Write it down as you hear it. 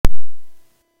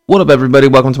What up, everybody?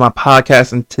 Welcome to my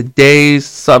podcast. And today's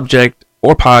subject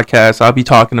or podcast I'll be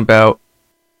talking about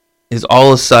is all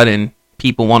of a sudden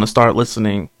people want to start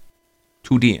listening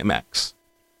to DMX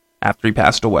after he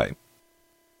passed away.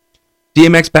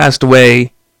 DMX passed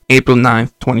away April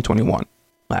 9th, 2021,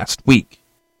 last week.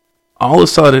 All of a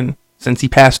sudden, since he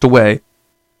passed away,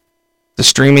 the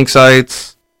streaming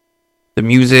sites, the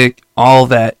music, all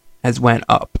that has went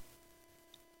up.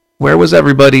 Where was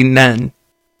everybody then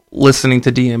listening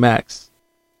to DMX?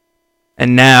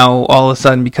 And now, all of a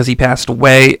sudden, because he passed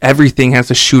away, everything has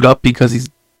to shoot up because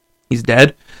he's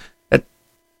dead? That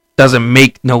doesn't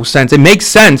make no sense. It makes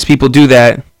sense. People do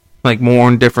that, like, more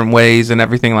in different ways and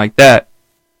everything like that.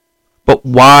 But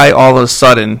why all of a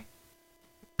sudden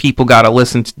people gotta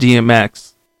listen to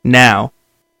DMX now,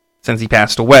 since he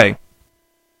passed away?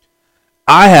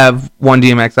 I have one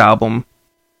DMX album,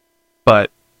 but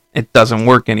it doesn't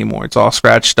work anymore. It's all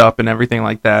scratched up and everything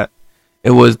like that.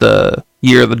 It was the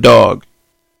Year of the Dog.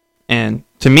 And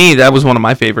to me, that was one of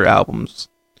my favorite albums.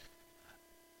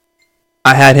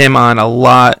 I had him on a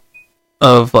lot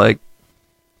of, like,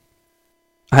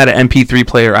 I had an MP3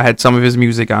 player. I had some of his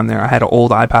music on there. I had an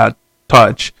old iPod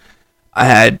Touch. I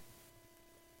had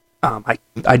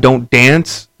I Don't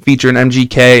Dance featuring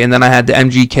MGK. And then I had the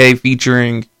MGK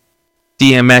featuring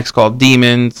DMX called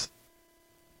Demons.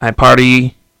 I had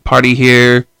Party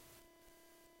Here.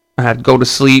 I had Go to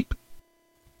Sleep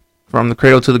from the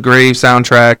Cradle to the Grave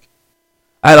soundtrack.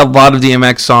 I had a lot of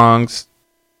DMX songs.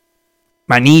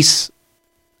 My niece,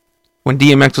 when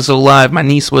DMX was still alive, my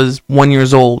niece was 1 year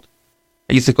old.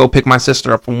 I used to go pick my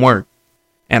sister up from work,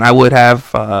 and I would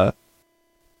have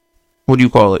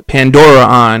Pandora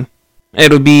on.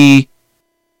 It would be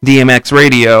DMX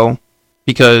radio,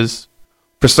 because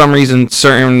for some reason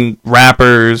certain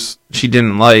rappers she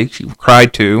didn't like, she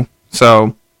cried to.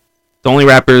 So the only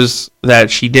rappers that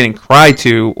she didn't cry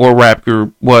to or rap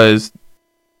group was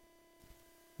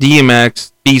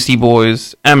DMX, Beastie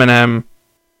Boys, Eminem,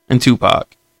 and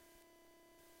Tupac.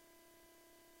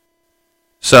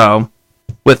 So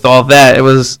with all that, it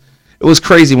was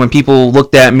crazy when people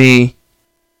looked at me,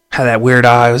 had that weird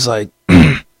eye. I was like,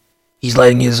 he's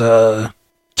letting his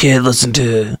kid listen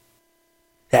to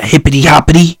that hippity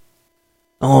hoppity.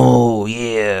 Oh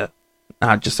yeah,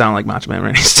 I just sound like Macho Man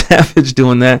Randy Savage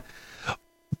doing that.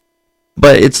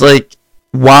 But it's like,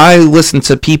 why listen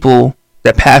to people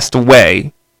that passed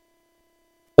away?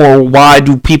 Or why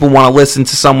do people want to listen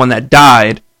to someone that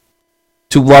died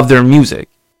to love their music?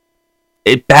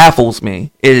 It baffles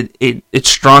me. It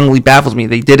strongly baffles me.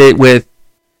 They did it with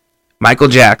Michael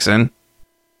Jackson.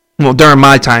 Well, during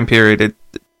my time period,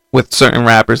 with certain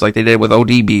rappers, like they did it with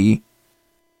ODB.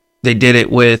 They did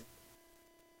it with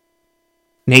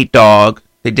Nate Dogg.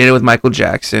 They did it with Michael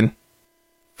Jackson.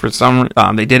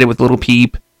 They did it with Lil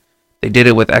Peep. They did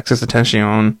it with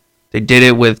XXXTentacion. They did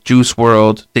it with Juice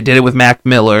WRLD. They did it with Mac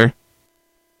Miller.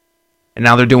 And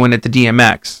now they're doing it to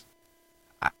DMX.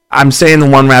 I'm saying the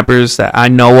one rappers that I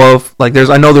know of. Like,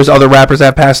 I know there's other rappers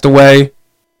that passed away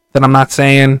that I'm not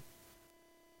saying.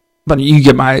 But you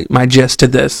get my gist to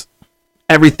this.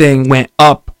 Everything went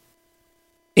up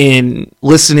in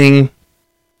listening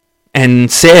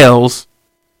and sales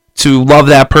to love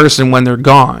that person when they're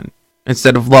gone,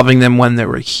 instead of loving them when they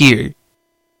were here.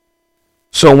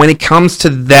 So when it comes to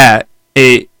that,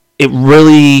 it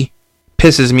really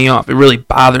pisses me off. It really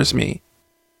bothers me.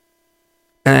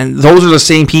 And those are the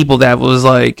same people that was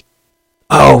like,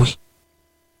 oh,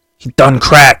 he done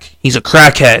crack. He's a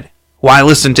crackhead. Why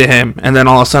listen to him? And then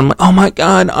all of a sudden, like, oh my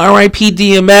God, R.I.P.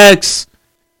 DMX.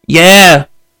 Yeah,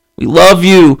 we love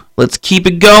you. Let's keep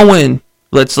it going.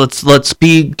 Let's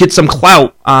get some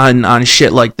clout on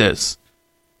shit like this.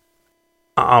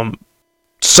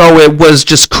 So it was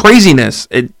just craziness.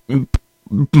 It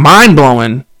mind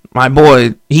blowing. My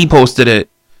boy, he posted it.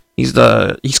 He's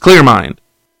Clear Mind.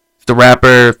 He's the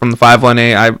rapper from the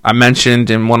 518 I mentioned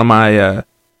in one of my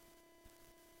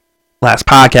last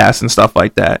podcasts and stuff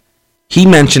like that. He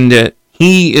mentioned it.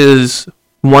 He is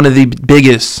one of the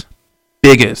biggest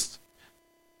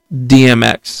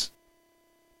DMX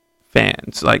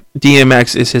fans. Like,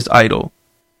 DMX is his idol.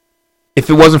 If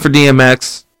it wasn't for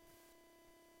DMX,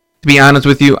 to be honest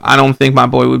with you, I don't think my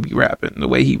boy would be rapping the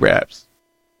way he raps.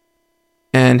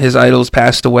 And his idols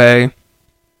passed away.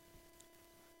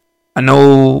 I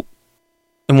know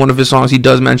in one of his songs he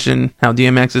does mention how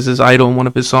DMX is his idol in one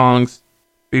of his songs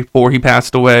before he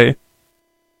passed away.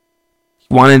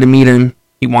 He wanted to meet him.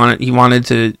 He wanted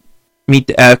to meet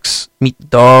the ex, meet the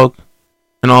dog,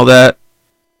 and all that.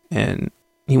 And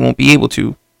he won't be able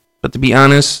to. But to be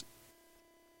honest,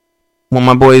 what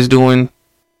my boy is doing,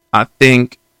 I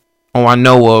think, or I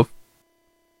know of,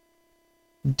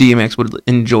 DMX would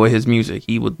enjoy his music.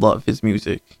 He would love his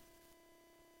music.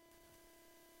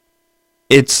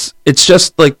 It's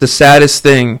just like the saddest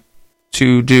thing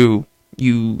to do.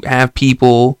 You have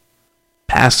people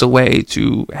pass away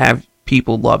to have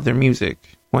people love their music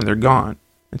when they're gone.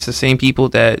 It's the same people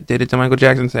that did it to Michael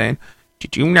Jackson, saying,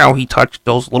 "Did you know he touched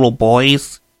those little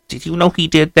boys? Did you know he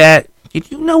did that?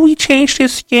 Did you know he changed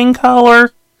his skin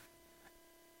color?"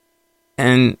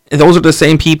 And those are the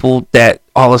same people that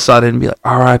all of a sudden be like,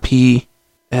 "R.I.P.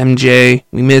 MJ,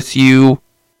 we miss you,"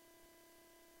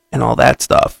 and all that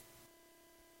stuff.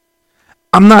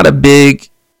 I'm a big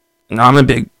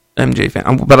MJ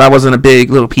fan, but I wasn't a big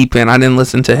Lil Peep fan. I didn't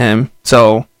listen to him,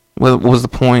 so what was the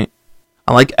point?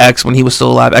 I like X when he was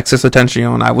still alive,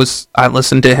 XXXTentacion. I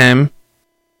listened to him.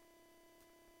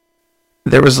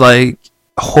 There was like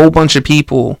a whole bunch of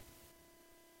people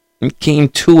and came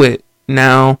to it.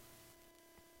 Now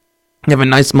you have a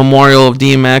nice memorial of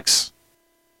DMX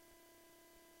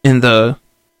in the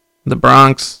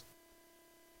Bronx.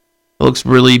 It looks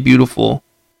really beautiful.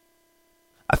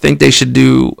 I think they should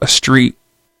do a street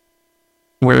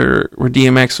where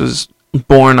DMX was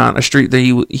born on, a street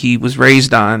that he was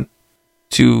raised on,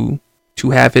 to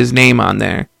have his name on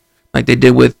there, like they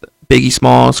did with Biggie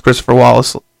Smalls, Christopher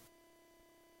Wallace,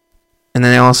 and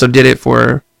then they also did it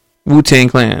for Wu-Tang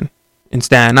Clan in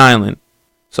Staten Island.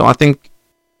 So I think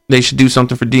they should do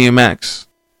something for DMX,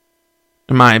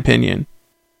 in my opinion.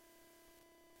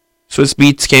 Swizz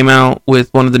Beatz came out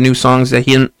with one of the new songs that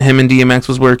him and DMX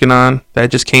was working on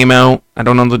that just came out. I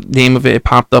don't know the name of it. It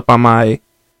popped up on my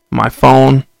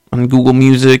phone on Google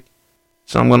Music,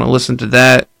 so I'm gonna listen to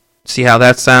that, see how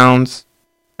that sounds.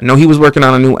 I know he was working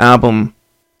on a new album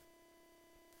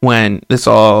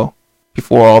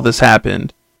before all this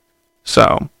happened,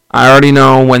 so I already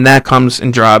know when that comes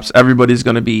and drops, everybody's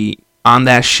gonna be on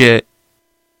that shit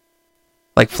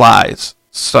like flies.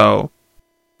 So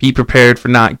be prepared for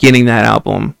not getting that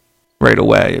album right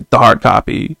away, the hard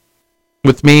copy.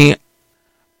 With me,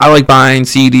 I like buying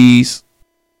CDs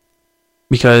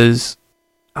because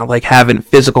I like having a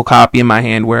physical copy in my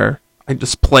hand where I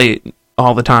just play it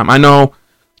all the time. I know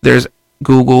there's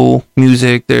Google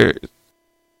Music, there's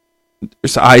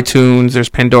iTunes, there's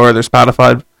Pandora, there's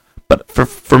Spotify, but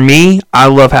for me, I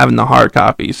love having the hard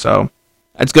copy. So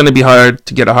it's going to be hard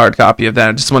to get a hard copy of that.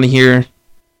 I just want to hear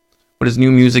what his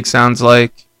new music sounds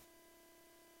like.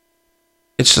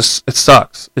 It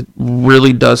sucks. It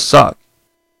really does suck.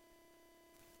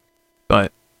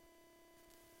 But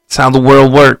it's how the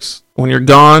world works. When you're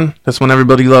gone, that's when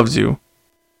everybody loves you.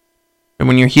 And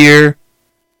when you're here,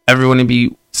 everyone will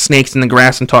be snakes in the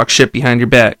grass and talk shit behind your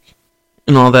back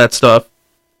and all that stuff.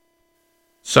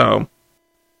 So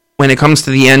when it comes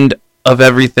to the end of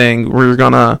everything, we're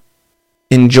gonna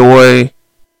enjoy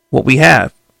what we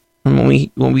have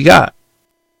and what we got.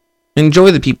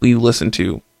 Enjoy the people you listen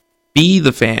to. Be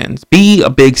the fans. Be a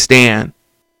big stan.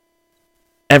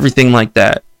 Everything like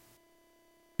that.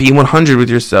 Be 100 with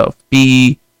yourself.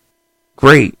 Be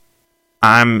great.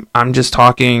 I'm just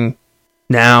talking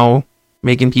now,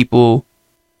 making people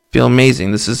feel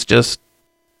amazing. This is just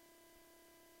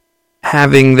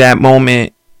having that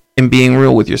moment and being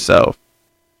real with yourself.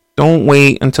 Don't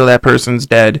wait until that person's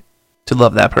dead to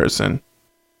love that person.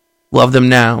 Love them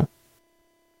now.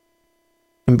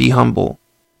 And be humble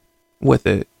with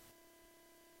it.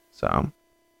 So,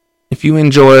 if you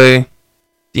enjoy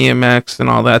DMX and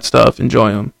all that stuff, enjoy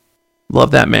him.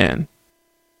 Love that man.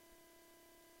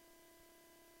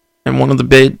 And one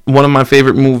of my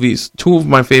favorite movies, two of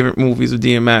my favorite movies of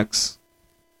DMX.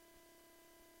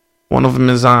 One of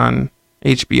them is on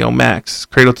HBO Max,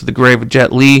 Cradle to the Grave with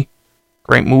Jet Li.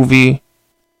 Great movie.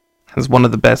 Has one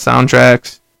of the best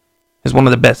soundtracks. Has one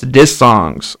of the best diss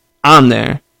songs on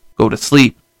there. Go to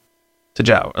sleep. To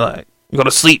Jow. Like, go to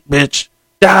sleep, bitch.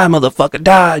 Die, motherfucker.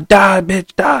 Die,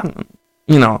 bitch, die.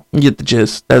 You know, you get the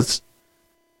gist. That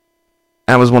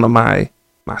was one of my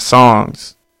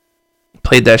songs.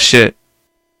 Played that shit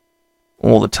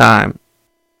all the time.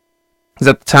 Because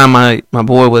at the time, my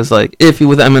boy was like iffy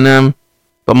with Eminem,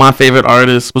 but my favorite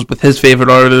artist was with his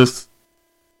favorite artist.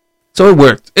 So it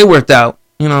worked. It worked out.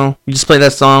 You know, you just play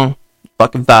that song,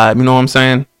 fucking vibe. You know what I'm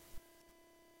saying?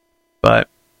 But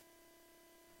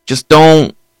just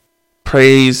don't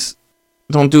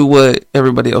do what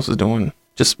everybody else is doing.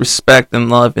 Just respect and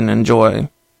love and enjoy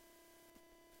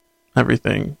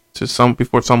everything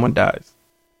before someone dies.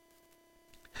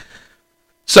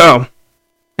 So,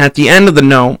 at the end of the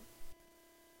note,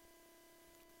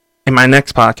 in my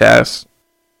next podcast,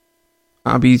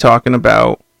 I'll be talking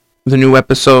about the new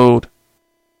episode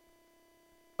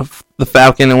of The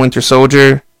Falcon and Winter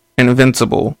Soldier and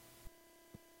Invincible.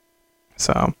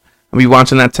 So, I'll be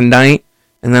watching that tonight,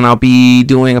 and then I'll be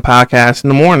doing a podcast in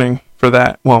the morning for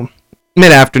that. Well,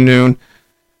 mid-afternoon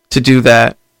to do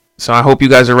that. So I hope you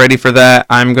guys are ready for that.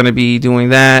 I'm going to be doing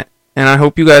that, and I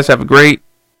hope you guys have a great,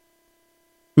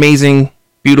 amazing,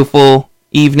 beautiful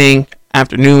evening,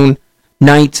 afternoon,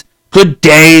 night, good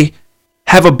day.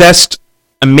 Have a best,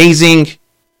 amazing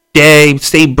day.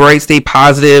 Stay bright, stay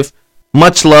positive.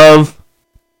 Much love.